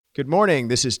Good morning.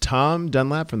 This is Tom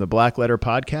Dunlap from the Black Letter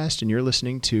Podcast, and you're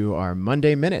listening to our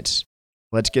Monday Minutes.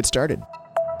 Let's get started.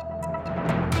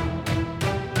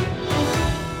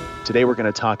 Today, we're going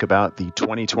to talk about the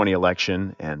 2020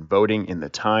 election and voting in the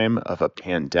time of a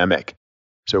pandemic.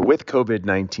 So with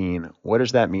COVID-19, what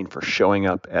does that mean for showing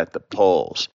up at the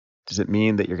polls? Does it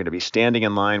mean that you're going to be standing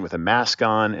in line with a mask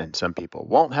on and some people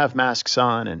won't have masks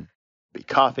on and be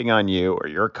coughing on you or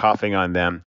you're coughing on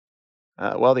them?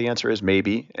 Well, the answer is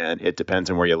maybe, and it depends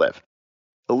on where you live.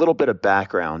 A little bit of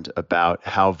background about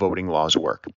how voting laws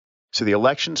work. So the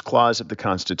Elections Clause of the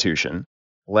Constitution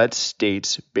lets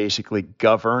states basically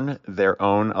govern their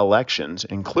own elections,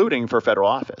 including for federal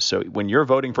office. So when you're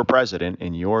voting for president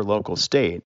in your local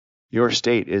state, your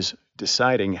state is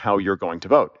deciding how you're going to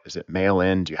vote. Is it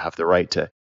mail-in? Do you have the right to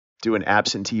do an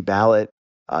absentee ballot?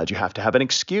 Do you have to have an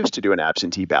excuse to do an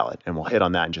absentee ballot? And we'll hit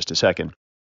on that in just a second.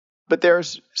 But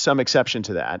there's some exception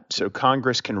to that. So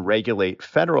Congress can regulate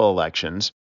federal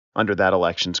elections under that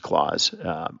Elections Clause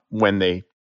when they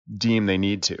deem they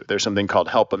need to. There's something called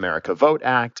Help America Vote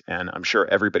Act, and I'm sure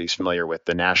everybody's familiar with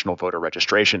the National Voter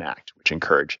Registration Act, which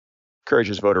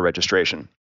encourages voter registration.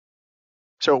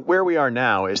 So where we are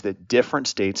now is that different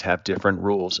states have different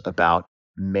rules about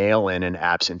mail-in and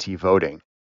absentee voting.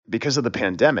 Because of the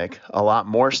pandemic, a lot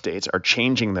more states are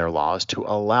changing their laws to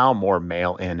allow more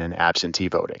mail-in and absentee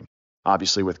voting,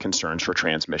 obviously with concerns for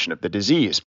transmission of the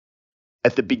disease.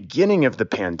 At the beginning of the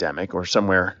pandemic, or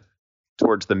somewhere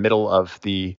towards the middle of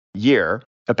the year,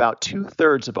 about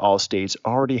 2/3 of all states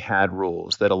already had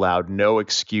rules that allowed no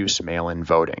excuse mail-in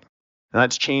voting. Now,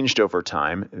 that's changed over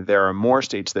time. There are more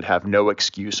states that have no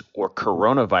excuse or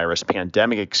coronavirus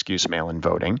pandemic excuse mail-in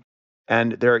voting.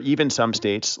 And there are even some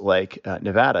states like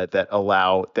Nevada that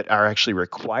are actually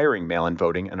requiring mail-in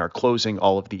voting and are closing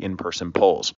all of the in-person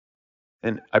polls.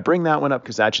 And I bring that one up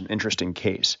because that's an interesting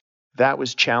case. That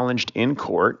was challenged in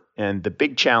court, and the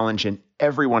big challenge in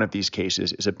every one of these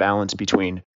cases is a balance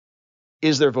between,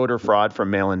 is there voter fraud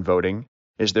from mail-in voting?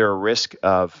 Is there a risk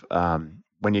of,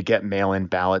 when you get mail-in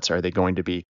ballots, are they going to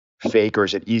be fake, or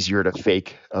is it easier to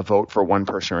fake a vote for one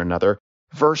person or another?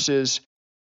 Versus,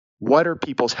 what are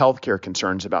people's healthcare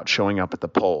concerns about showing up at the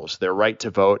polls? Their right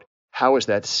to vote, how is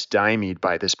that stymied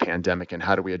by this pandemic, and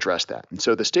how do we address that? And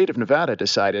so the state of Nevada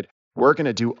decided, we're going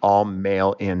to do all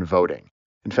mail-in voting.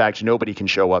 In fact, nobody can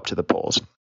show up to the polls.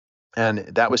 And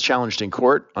that was challenged in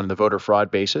court on the voter fraud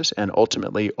basis and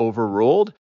ultimately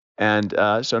overruled. And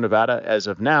so Nevada, as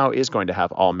of now, is going to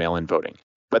have all mail-in voting.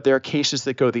 But there are cases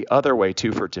that go the other way,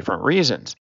 too, for different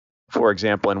reasons. For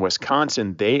example, in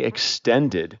Wisconsin, they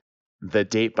extended the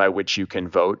date by which you can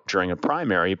vote during a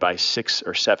primary by 6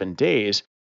 or 7 days.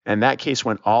 And that case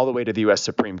went all the way to the U.S.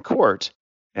 Supreme Court.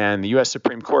 And the U.S.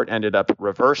 Supreme Court ended up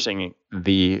reversing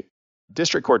the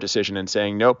district court decision and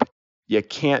saying, nope, you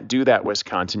can't do that,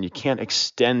 Wisconsin. You can't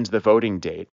extend the voting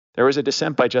date. There was a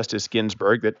dissent by Justice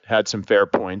Ginsburg that had some fair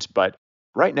points. But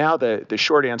right now, the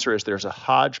short answer is there's a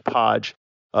hodgepodge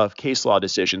of case law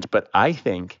decisions. But I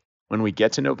think when we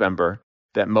get to November,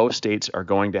 that most states are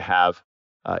going to have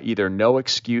either no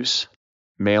excuse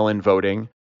mail-in voting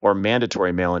or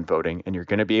mandatory mail-in voting, and you're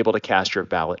going to be able to cast your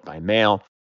ballot by mail.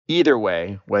 Either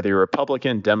way, whether you're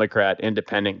Republican, Democrat,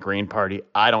 Independent, Green Party,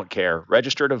 I don't care.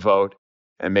 Register to vote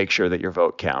and make sure that your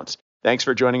vote counts. Thanks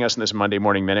for joining us in this Monday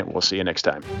Morning Minute. We'll see you next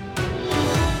time.